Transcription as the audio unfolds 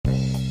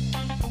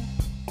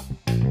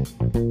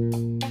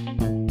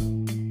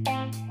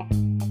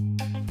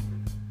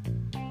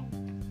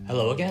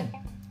Hello again,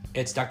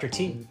 it's Dr.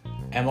 T,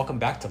 and welcome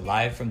back to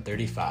Live from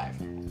 35,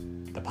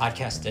 the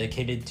podcast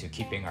dedicated to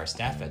keeping our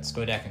staff at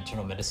Schodack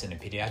Internal Medicine and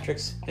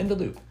Pediatrics in the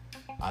loop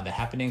on the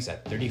happenings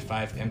at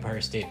 35 Empire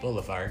State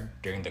Boulevard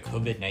during the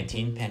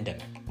COVID-19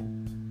 pandemic.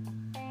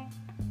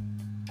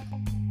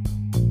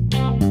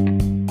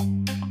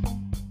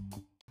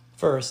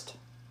 First,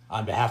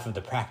 on behalf of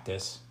the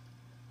practice,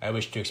 I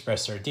wish to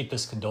express our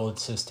deepest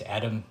condolences to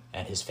Adam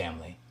and his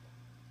family.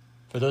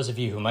 For those of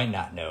you who might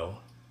not know,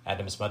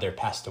 Adam's mother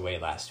passed away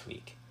last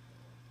week.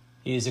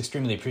 He is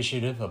extremely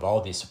appreciative of all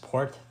the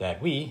support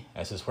that we,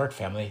 as his work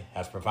family,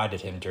 have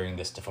provided him during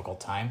this difficult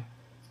time,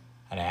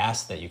 and I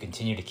ask that you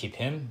continue to keep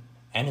him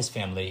and his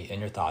family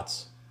in your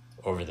thoughts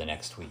over the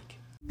next week.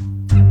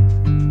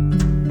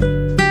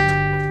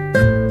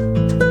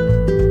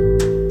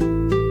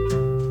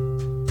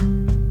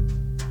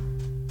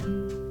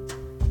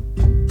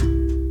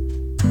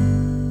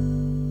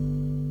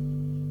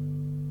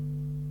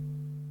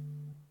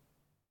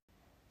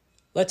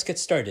 Let's get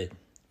started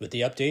with the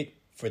update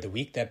for the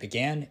week that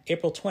began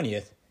April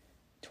 20th,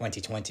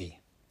 2020.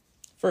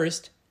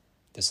 First,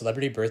 the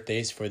celebrity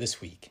birthdays for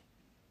this week.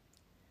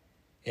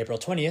 April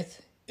 20th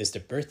is the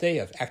birthday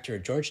of actor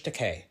George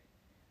Takei,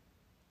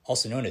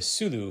 also known as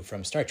Sulu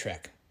from Star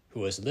Trek,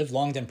 who has lived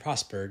long and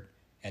prospered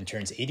and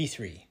turns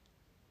 83.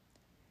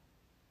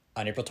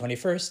 On April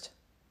 21st,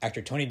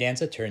 actor Tony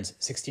Danza turns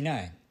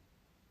 69.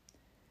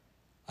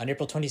 On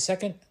April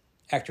 22nd,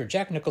 actor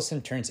Jack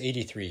Nicholson turns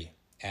 83.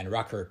 And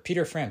rocker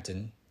Peter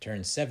Frampton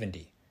turns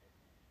 70.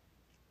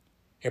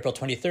 April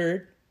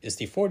 23rd is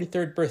the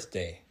 43rd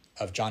birthday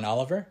of John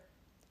Oliver.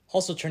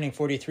 Also turning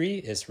 43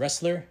 is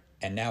wrestler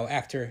and now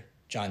actor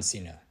John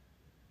Cena.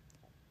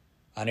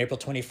 On April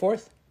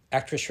 24th,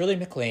 actress Shirley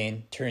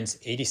MacLaine turns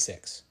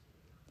 86.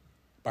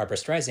 Barbra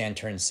Streisand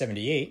turns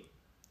 78,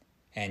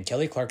 and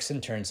Kelly Clarkson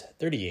turns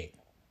 38.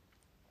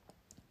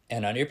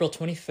 And on April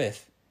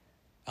 25th,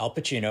 Al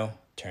Pacino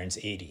turns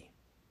 80.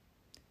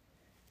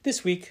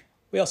 This week,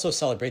 we also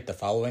celebrate the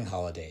following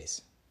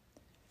holidays.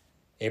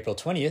 April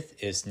 20th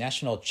is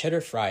National Cheddar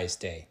Fries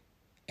Day,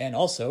 and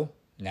also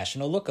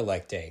National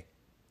Look-alike Day.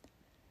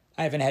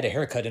 I haven't had a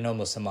haircut in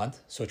almost a month,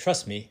 so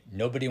trust me,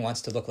 nobody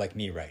wants to look like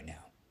me right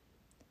now.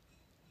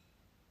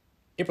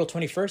 April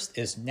 21st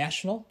is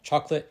National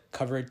Chocolate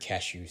Covered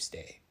Cashews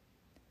Day.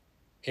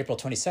 April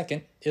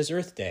 22nd is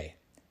Earth Day.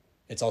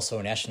 It's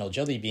also National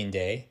Jelly Bean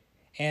Day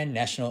and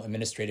National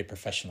Administrative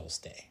Professionals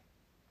Day.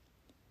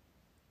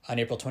 On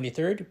April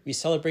 23rd, we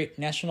celebrate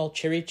National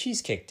Cherry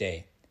Cheesecake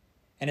Day,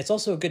 and it's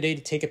also a good day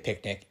to take a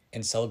picnic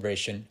in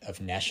celebration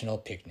of National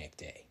Picnic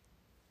Day.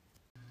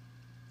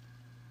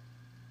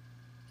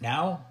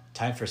 Now,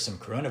 time for some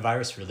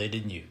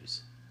coronavirus-related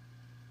news.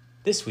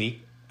 This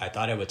week, I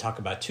thought I would talk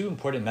about two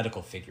important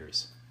medical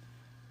figures.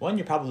 One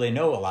you probably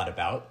know a lot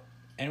about,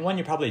 and one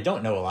you probably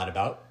don't know a lot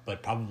about,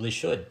 but probably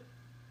should.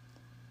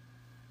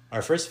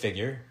 Our first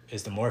figure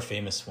is the more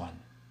famous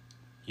one.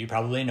 You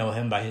probably know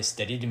him by his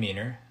steady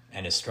demeanor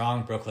and his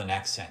strong Brooklyn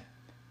accent.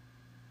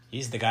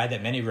 He's the guy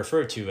that many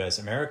refer to as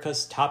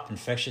America's top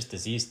infectious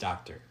disease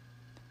doctor,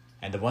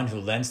 and the one who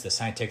lends the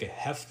scientific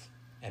heft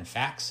and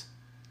facts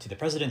to the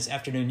president's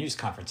afternoon news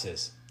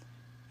conferences.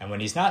 And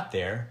when he's not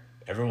there,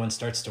 everyone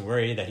starts to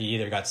worry that he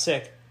either got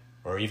sick,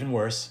 or even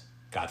worse,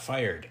 got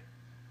fired.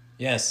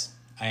 Yes,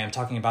 I am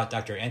talking about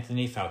Dr.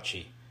 Anthony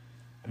Fauci,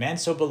 a man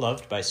so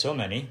beloved by so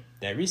many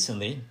that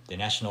recently the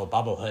National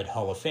Bobblehead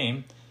Hall of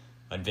Fame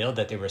unveiled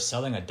that they were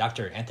selling a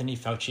Dr. Anthony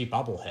Fauci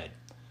bobblehead,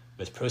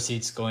 with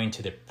proceeds going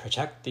to the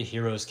Protect the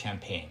Heroes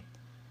campaign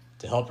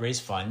to help raise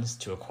funds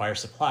to acquire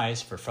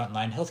supplies for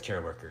frontline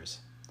healthcare workers.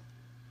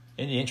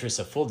 In the interest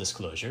of full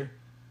disclosure,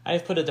 I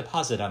have put a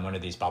deposit on one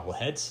of these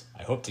bobbleheads.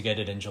 I hope to get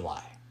it in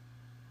July.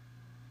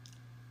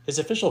 His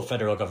official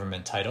federal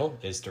government title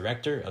is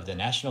Director of the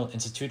National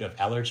Institute of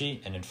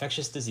Allergy and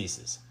Infectious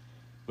Diseases,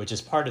 which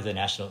is part of the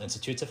National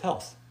Institutes of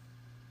Health.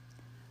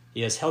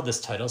 He has held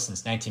this title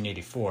since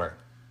 1984.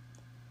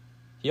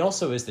 He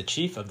also is the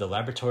chief of the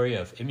Laboratory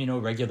of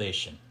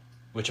Immunoregulation,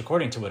 which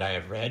according to what I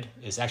have read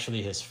is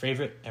actually his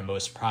favorite and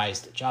most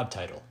prized job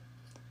title.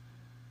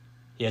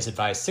 He has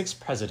advised 6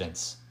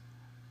 presidents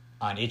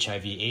on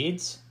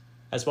HIV/AIDS,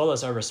 as well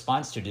as our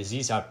response to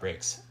disease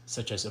outbreaks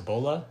such as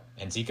Ebola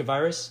and Zika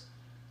virus,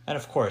 and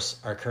of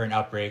course our current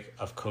outbreak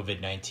of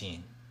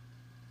COVID-19.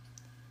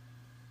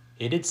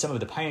 He did some of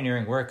the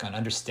pioneering work on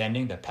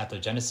understanding the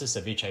pathogenesis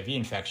of HIV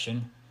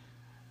infection,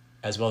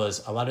 as well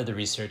as a lot of the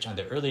research on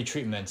the early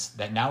treatments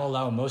that now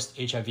allow most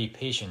HIV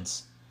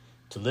patients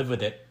to live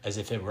with it as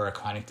if it were a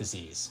chronic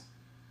disease.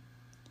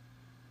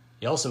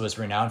 He also was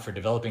renowned for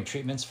developing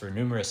treatments for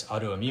numerous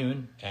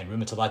autoimmune and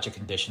rheumatologic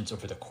conditions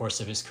over the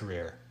course of his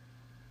career.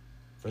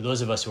 For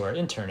those of us who are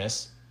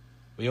internists,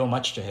 we owe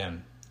much to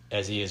him,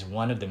 as he is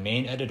one of the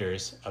main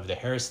editors of the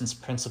Harrison's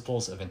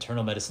Principles of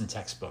Internal Medicine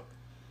textbook,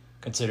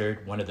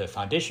 considered one of the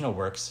foundational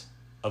works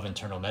of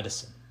internal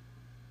medicine.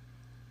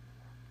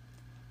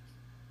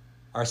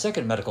 Our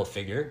second medical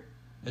figure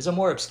is a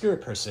more obscure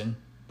person,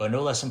 but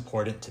no less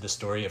important to the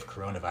story of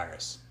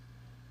coronavirus.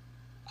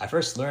 I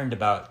first learned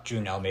about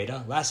June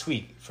Almeida last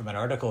week from an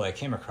article I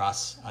came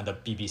across on the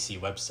BBC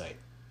website.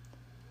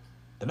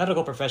 The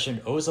medical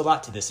profession owes a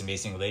lot to this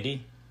amazing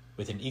lady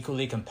with an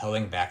equally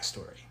compelling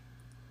backstory.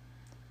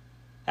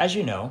 As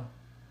you know,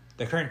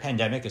 the current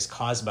pandemic is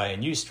caused by a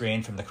new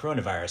strain from the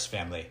coronavirus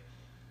family,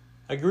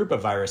 a group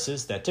of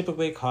viruses that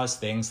typically cause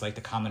things like the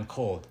common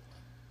cold,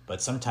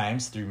 but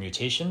sometimes through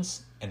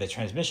mutations and the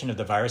transmission of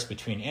the virus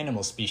between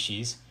animal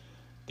species,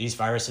 these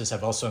viruses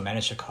have also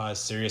managed to cause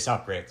serious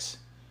outbreaks,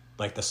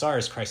 like the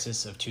SARS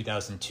crisis of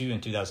 2002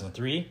 and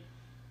 2003,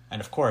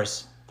 and of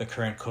course, the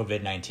current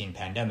COVID-19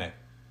 pandemic.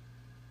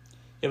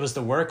 It was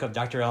the work of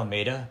Dr.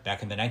 Almeida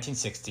back in the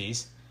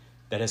 1960s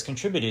that has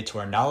contributed to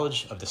our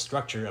knowledge of the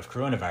structure of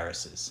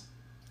coronaviruses.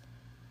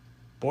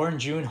 Born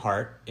June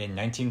Hart in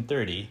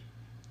 1930,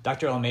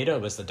 Dr. Almeida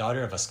was the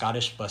daughter of a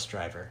Scottish bus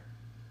driver.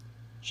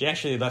 She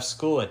actually left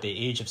school at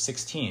the age of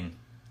 16.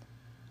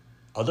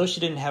 Although she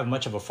didn't have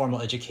much of a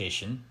formal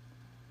education,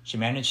 she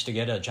managed to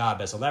get a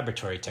job as a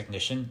laboratory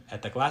technician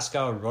at the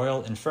Glasgow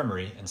Royal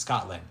Infirmary in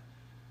Scotland,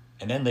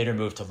 and then later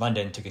moved to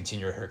London to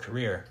continue her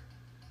career.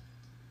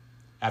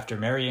 After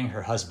marrying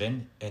her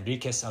husband,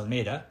 Enriquez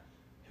Almeida,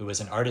 who was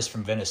an artist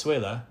from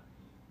Venezuela,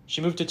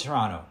 she moved to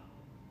Toronto,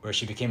 where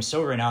she became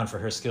so renowned for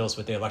her skills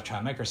with the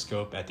electron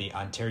microscope at the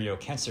Ontario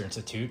Cancer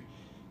Institute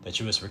that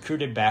she was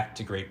recruited back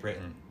to Great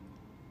Britain.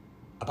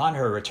 Upon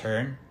her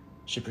return,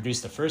 she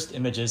produced the first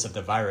images of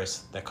the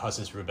virus that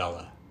causes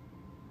rubella.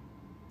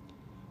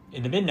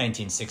 In the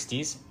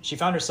mid-1960s, she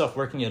found herself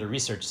working at a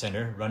research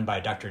center run by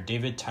Dr.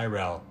 David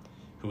Tyrrell,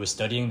 who was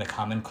studying the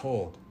common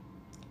cold.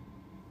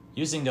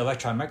 Using the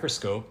electron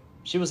microscope,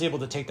 she was able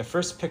to take the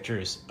first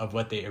pictures of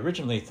what they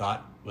originally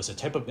thought was a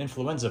type of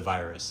influenza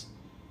virus.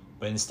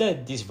 But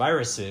instead, these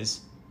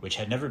viruses, which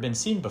had never been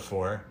seen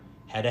before,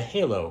 had a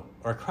halo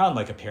or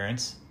crown-like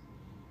appearance.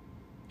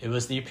 It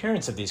was the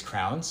appearance of these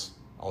crowns,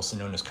 also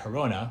known as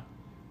corona,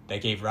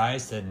 that gave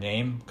rise to the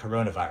name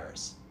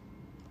coronavirus.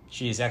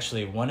 She is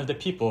actually one of the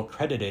people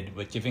credited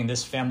with giving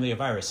this family of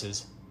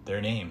viruses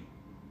their name.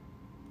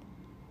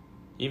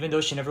 Even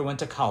though she never went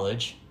to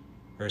college,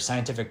 her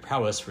scientific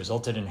prowess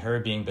resulted in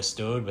her being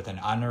bestowed with an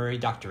honorary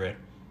doctorate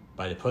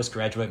by the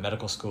Postgraduate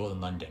Medical School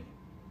in London.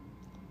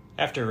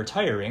 After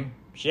retiring,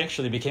 she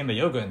actually became a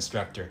yoga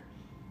instructor,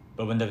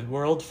 but when the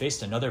world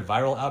faced another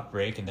viral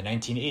outbreak in the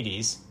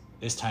 1980s,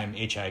 this time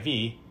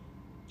HIV,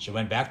 she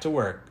went back to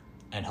work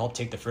and helped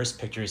take the first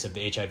pictures of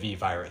the HIV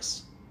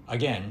virus,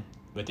 again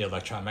with the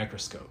electron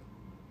microscope.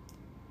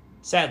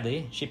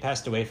 Sadly, she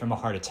passed away from a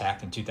heart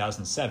attack in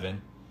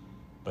 2007,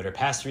 but her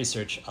past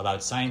research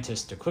allowed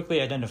scientists to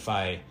quickly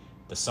identify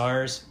the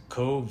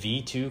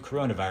SARS-CoV-2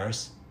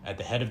 coronavirus at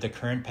the head of the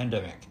current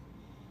pandemic,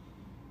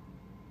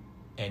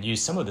 and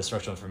use some of the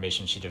structural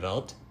information she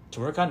developed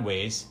to work on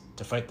ways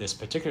to fight this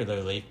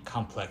particularly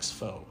complex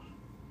foe.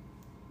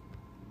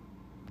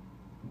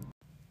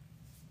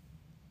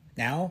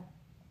 Now,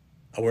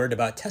 a word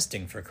about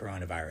testing for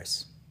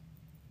coronavirus.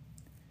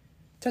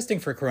 Testing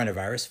for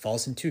coronavirus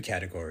falls in two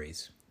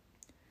categories.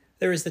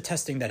 There is the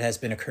testing that has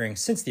been occurring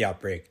since the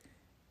outbreak,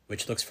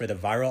 which looks for the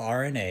viral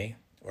RNA,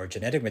 or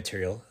genetic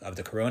material, of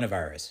the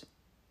coronavirus.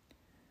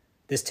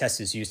 This test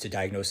is used to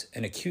diagnose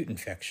an acute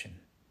infection.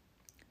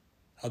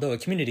 Although at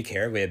community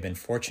care we have been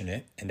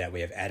fortunate in that we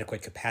have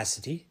adequate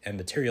capacity and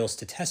materials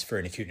to test for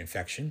an acute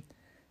infection,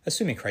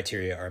 assuming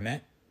criteria are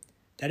met,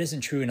 that isn't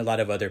true in a lot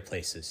of other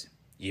places,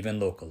 even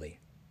locally.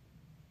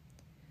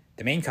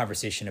 The main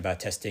conversation about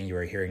testing you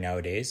are hearing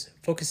nowadays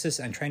focuses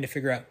on trying to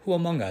figure out who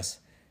among us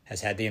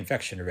has had the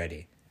infection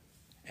already,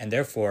 and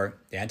therefore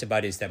the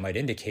antibodies that might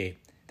indicate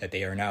that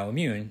they are now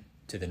immune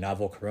to the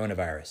novel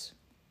coronavirus.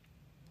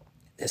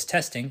 This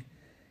testing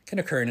can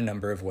occur in a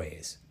number of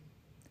ways.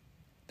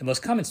 The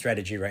most common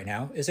strategy right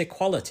now is a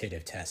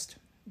qualitative test.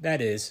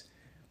 That is,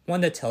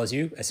 one that tells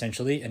you,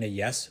 essentially in a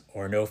yes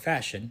or no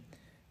fashion,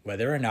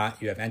 whether or not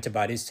you have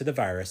antibodies to the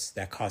virus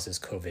that causes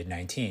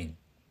COVID-19.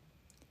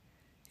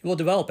 You will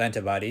develop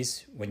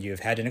antibodies when you have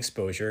had an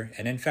exposure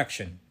and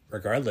infection,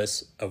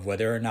 regardless of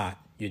whether or not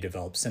you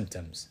develop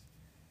symptoms.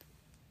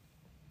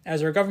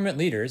 As our government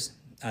leaders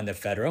on the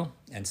federal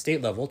and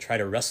state level try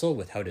to wrestle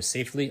with how to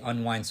safely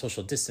unwind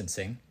social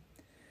distancing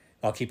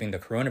while keeping the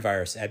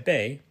coronavirus at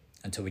bay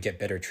until we get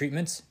better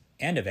treatments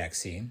and a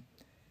vaccine,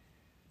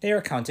 they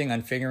are counting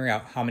on figuring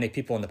out how many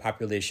people in the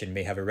population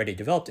may have already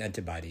developed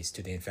antibodies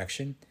to the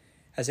infection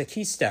as a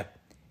key step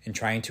in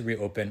trying to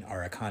reopen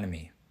our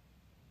economy.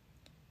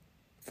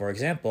 For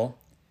example,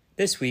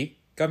 this week,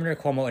 Governor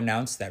Cuomo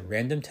announced that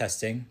random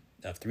testing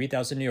of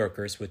 3,000 New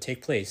Yorkers would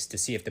take place to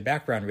see if the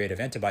background rate of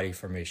antibody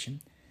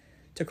formation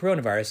to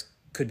coronavirus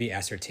could be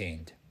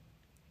ascertained.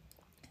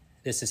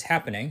 This is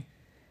happening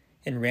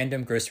in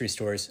random grocery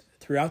stores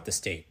throughout the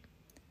state,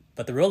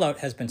 but the rollout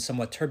has been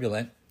somewhat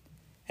turbulent,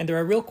 and there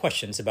are real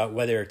questions about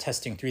whether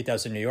testing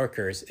 3,000 New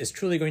Yorkers is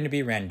truly going to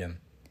be random,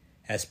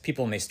 as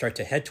people may start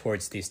to head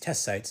towards these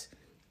test sites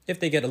if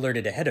they get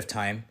alerted ahead of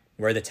time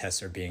where the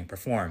tests are being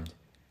performed.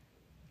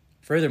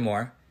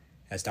 Furthermore,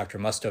 as Dr.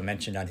 Musto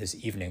mentioned on his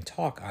evening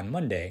talk on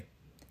Monday,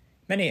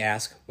 Many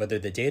ask whether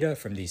the data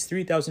from these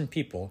 3,000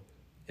 people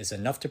is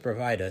enough to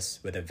provide us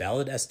with a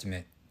valid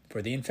estimate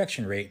for the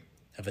infection rate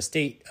of a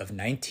state of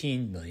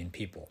 19 million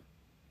people.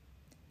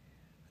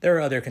 There are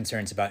other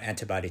concerns about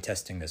antibody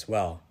testing as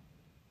well.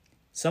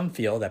 Some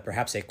feel that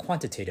perhaps a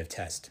quantitative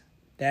test,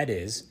 that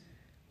is,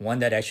 one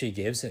that actually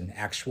gives an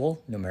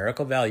actual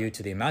numerical value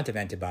to the amount of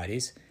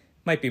antibodies,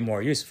 might be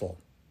more useful.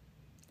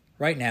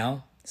 Right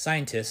now,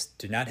 scientists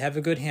do not have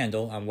a good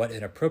handle on what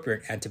an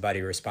appropriate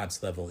antibody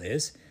response level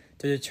is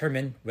to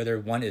determine whether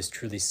one is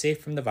truly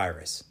safe from the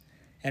virus.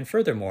 And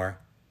furthermore,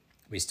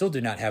 we still do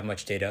not have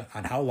much data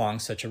on how long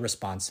such a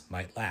response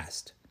might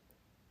last.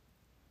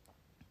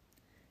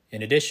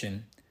 In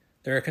addition,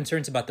 there are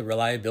concerns about the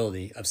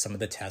reliability of some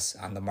of the tests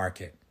on the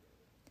market.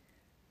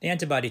 The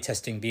antibody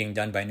testing being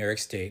done by New York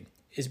State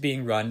is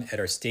being run at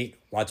our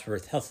state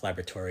Wadsworth Health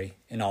Laboratory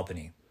in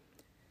Albany,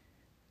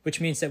 which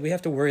means that we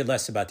have to worry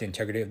less about the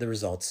integrity of the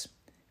results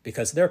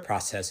because their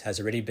process has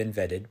already been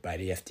vetted by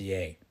the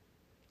FDA.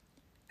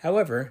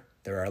 However,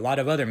 there are a lot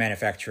of other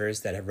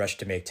manufacturers that have rushed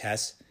to make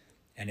tests,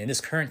 and in this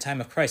current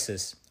time of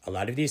crisis, a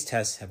lot of these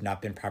tests have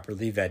not been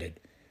properly vetted,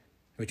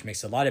 which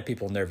makes a lot of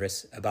people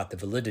nervous about the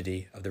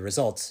validity of the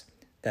results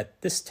that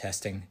this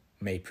testing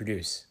may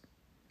produce.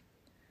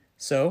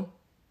 So,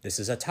 this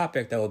is a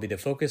topic that will be the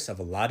focus of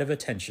a lot of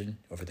attention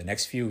over the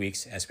next few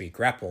weeks as we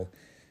grapple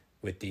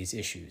with these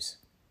issues.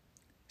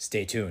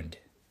 Stay tuned.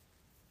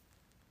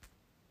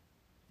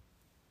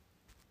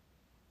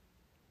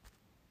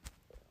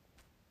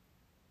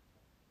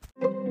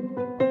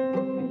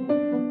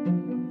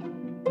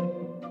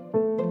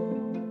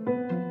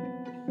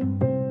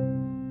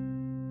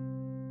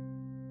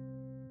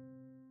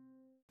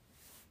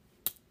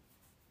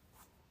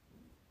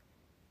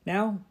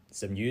 Now,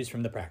 some news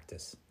from the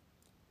practice.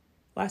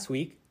 Last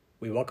week,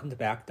 we welcomed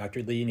back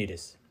Dr.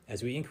 Leonidas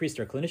as we increased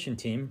our clinician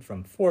team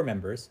from 4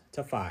 members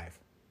to 5.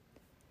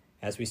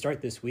 As we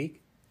start this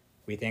week,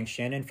 we thank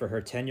Shannon for her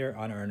tenure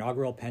on our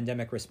inaugural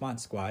pandemic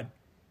response squad,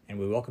 and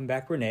we welcome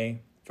back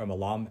Renee from a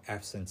long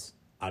absence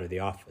out of the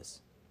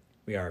office.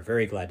 We are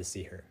very glad to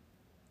see her.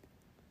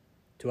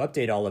 To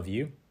update all of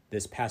you,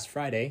 this past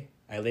Friday,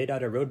 I laid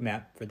out a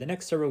roadmap for the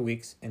next several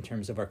weeks in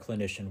terms of our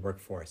clinician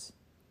workforce.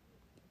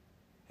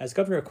 As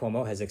Governor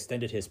Cuomo has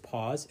extended his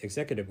pause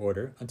executive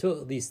order until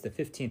at least the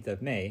 15th of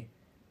May,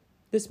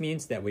 this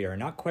means that we are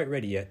not quite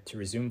ready yet to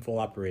resume full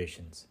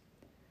operations.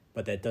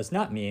 But that does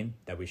not mean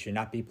that we should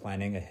not be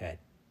planning ahead.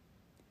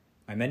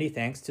 My many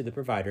thanks to the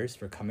providers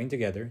for coming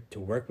together to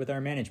work with our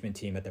management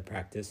team at the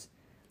practice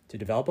to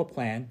develop a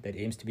plan that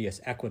aims to be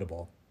as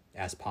equitable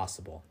as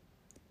possible.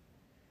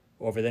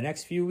 Over the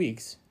next few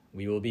weeks,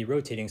 we will be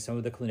rotating some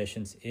of the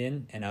clinicians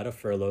in and out of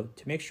furlough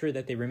to make sure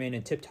that they remain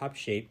in tip-top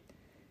shape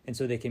and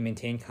so they can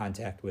maintain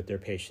contact with their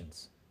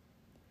patients.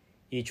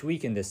 Each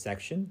week in this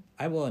section,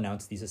 I will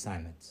announce these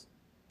assignments.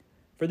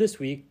 For this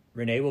week,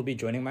 Renee will be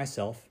joining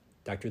myself,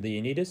 Dr.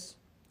 Leonidas,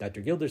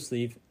 Dr.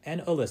 Gildersleeve, and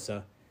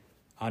Alyssa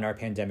on our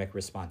pandemic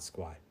response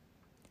squad.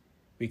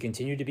 We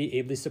continue to be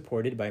ably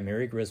supported by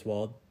Mary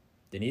Griswold,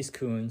 Denise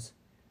Coons,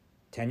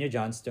 Tanya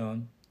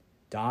Johnstone,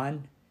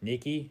 Dawn,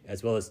 Nikki,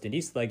 as well as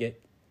Denise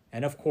Leggett,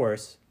 and of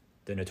course,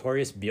 the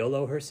notorious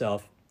Biolo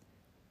herself,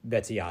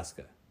 Betsy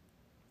Oska.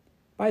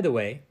 By the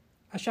way,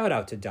 a shout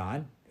out to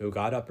Dawn, who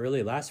got up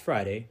early last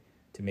Friday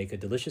to make a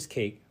delicious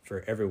cake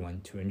for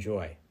everyone to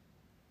enjoy.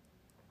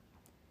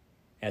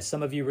 As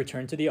some of you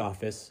return to the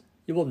office,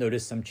 you will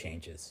notice some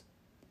changes.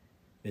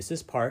 This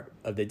is part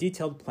of the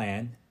detailed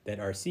plan that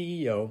our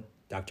CEO,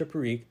 Dr.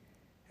 Parikh,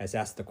 has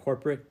asked the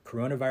corporate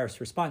coronavirus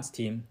response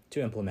team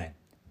to implement.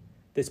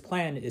 This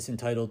plan is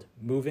entitled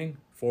Moving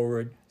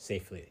Forward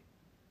Safely.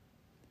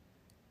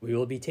 We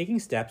will be taking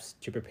steps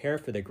to prepare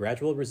for the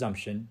gradual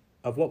resumption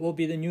of what will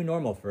be the new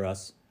normal for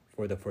us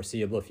for the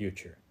foreseeable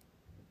future.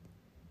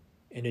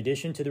 In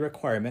addition to the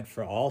requirement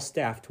for all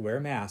staff to wear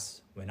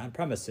masks when on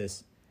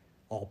premises,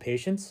 all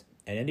patients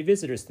and any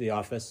visitors to the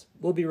office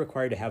will be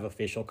required to have a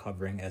facial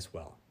covering as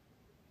well.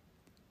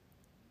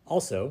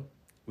 Also,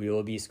 we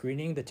will be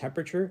screening the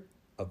temperature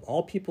of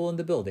all people in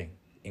the building,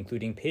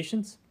 including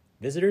patients,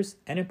 visitors,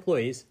 and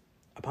employees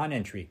upon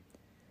entry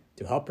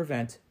to help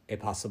prevent a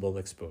possible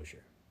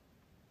exposure.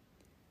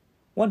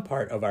 One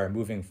part of our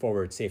Moving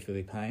Forward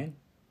Safely plan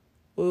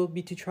will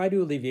be to try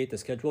to alleviate the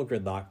schedule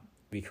gridlock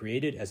we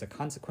created as a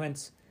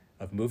consequence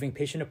of moving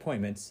patient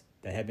appointments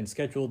that had been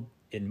scheduled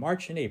in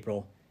March and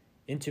April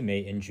into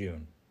May and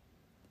June.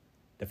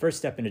 The first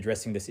step in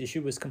addressing this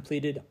issue was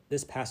completed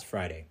this past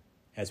Friday,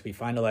 as we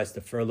finalized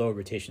the furlough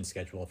rotation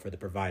schedule for the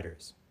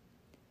providers.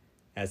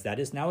 As that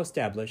is now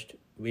established,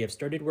 we have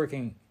started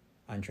working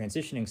on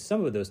transitioning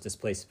some of those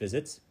displaced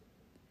visits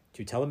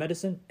to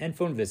telemedicine and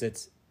phone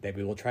visits that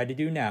we will try to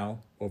do now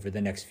over the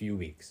next few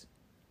weeks.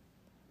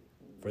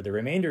 For the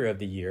remainder of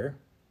the year,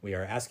 we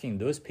are asking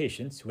those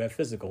patients who have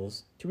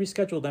physicals to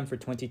reschedule them for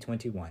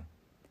 2021.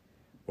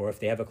 Or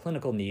if they have a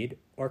clinical need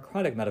or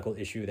chronic medical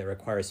issue that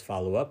requires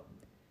follow-up,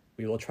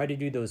 we will try to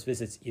do those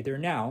visits either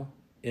now,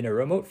 in a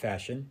remote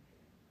fashion,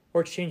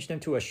 or change them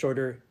to a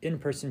shorter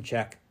in-person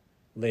check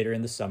later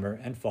in the summer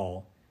and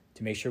fall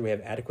to make sure we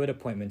have adequate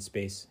appointment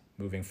space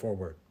moving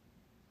forward.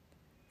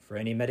 For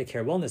any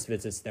Medicare wellness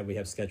visits that we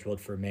have scheduled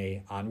for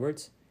May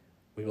onwards,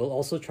 we will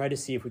also try to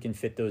see if we can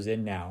fit those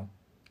in now,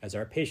 as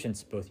our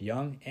patients, both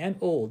young and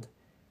old,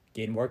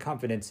 gain more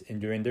confidence in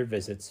doing their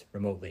visits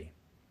remotely.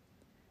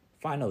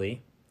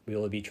 Finally, we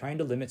will be trying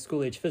to limit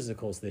school-age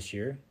physicals this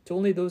year to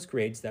only those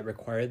grades that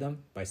require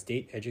them by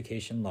state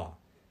education law,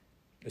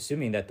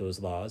 assuming that those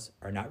laws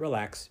are not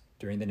relaxed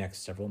during the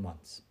next several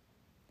months.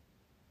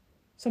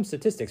 Some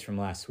statistics from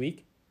last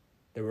week: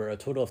 there were a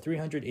total of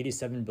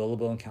 387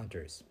 billable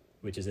encounters,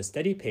 which is a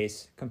steady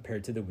pace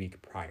compared to the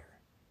week prior.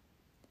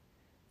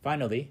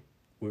 Finally,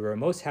 we were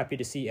most happy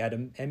to see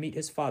Adam and meet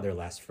his father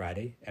last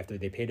Friday after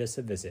they paid us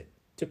a visit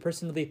to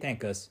personally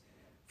thank us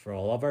for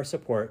all of our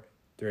support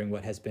during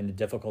what has been a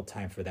difficult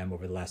time for them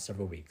over the last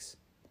several weeks.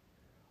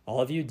 All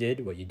of you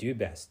did what you do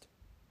best,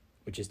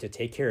 which is to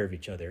take care of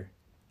each other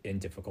in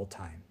difficult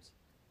times.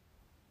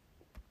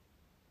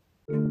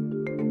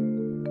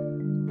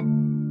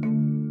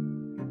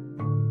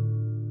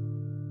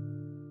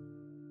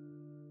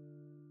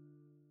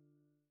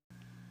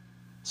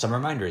 Some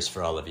reminders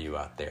for all of you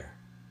out there.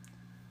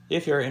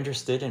 If you're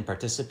interested in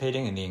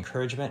participating in the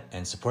encouragement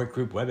and support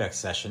group WebEx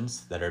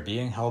sessions that are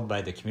being held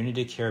by the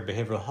Community Care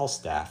Behavioral Health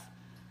staff,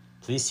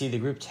 please see the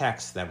group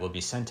text that will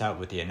be sent out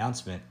with the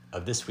announcement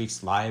of this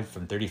week's Live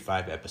from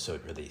 35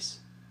 episode release.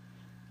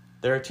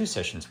 There are 2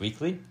 sessions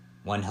weekly,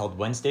 one held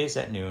Wednesdays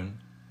at noon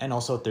and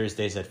also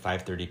Thursdays at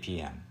 5:30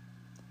 p.m.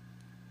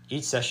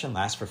 Each session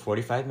lasts for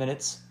 45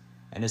 minutes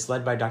and is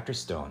led by Dr.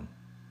 Stone,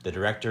 the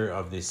director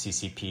of the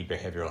CCP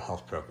Behavioral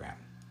Health Program.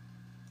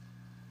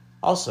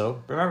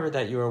 Also, remember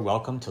that you are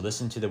welcome to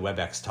listen to the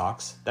WebEx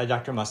talks that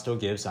Dr. Musto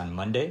gives on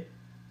Monday,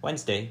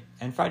 Wednesday,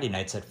 and Friday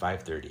nights at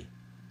 5:30.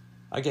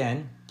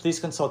 Again, please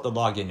consult the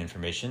login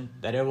information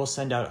that I will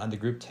send out on the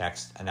group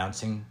text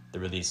announcing the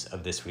release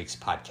of this week's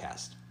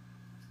podcast.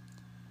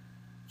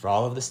 For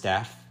all of the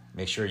staff,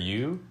 make sure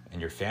you and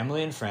your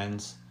family and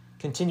friends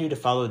continue to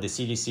follow the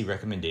CDC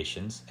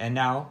recommendations and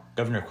now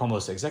Governor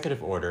Cuomo's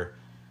executive order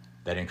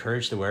that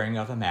encourage the wearing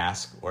of a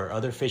mask or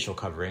other facial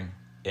covering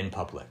in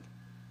public.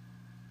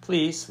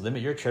 Please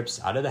limit your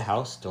trips out of the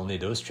house to only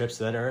those trips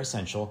that are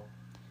essential,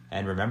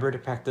 and remember to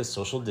practice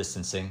social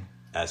distancing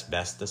as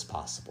best as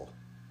possible.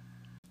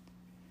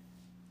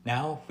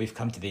 Now we've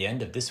come to the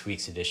end of this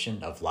week's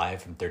edition of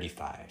Live from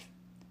 35.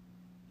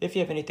 If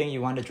you have anything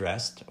you want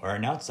addressed or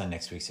announced on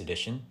next week's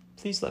edition,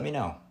 please let me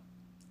know.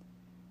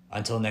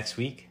 Until next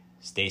week,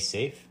 stay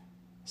safe,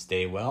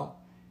 stay well,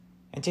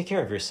 and take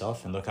care of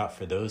yourself and look out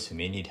for those who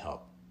may need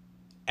help.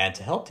 And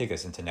to help take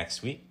us into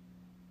next week,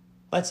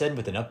 let's end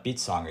with an upbeat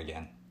song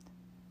again.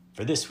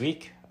 For this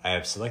week, I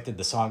have selected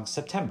the song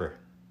September,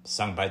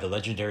 sung by the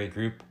legendary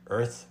group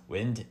Earth,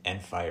 Wind,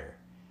 and Fire.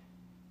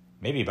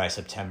 Maybe by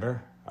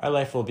September, our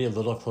life will be a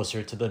little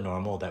closer to the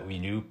normal that we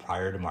knew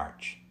prior to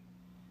March.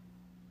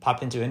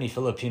 Pop into any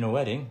Filipino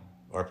wedding,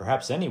 or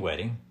perhaps any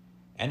wedding,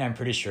 and I'm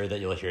pretty sure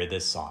that you'll hear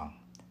this song,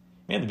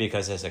 mainly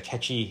because it has a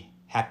catchy,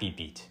 happy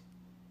beat.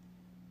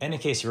 And in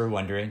case you were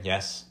wondering,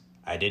 yes,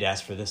 I did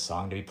ask for this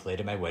song to be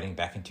played at my wedding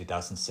back in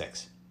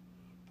 2006.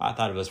 I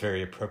thought it was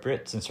very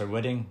appropriate since our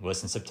wedding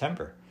was in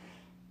September.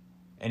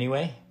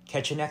 Anyway,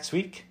 catch you next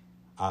week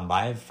on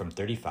Live from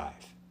 35.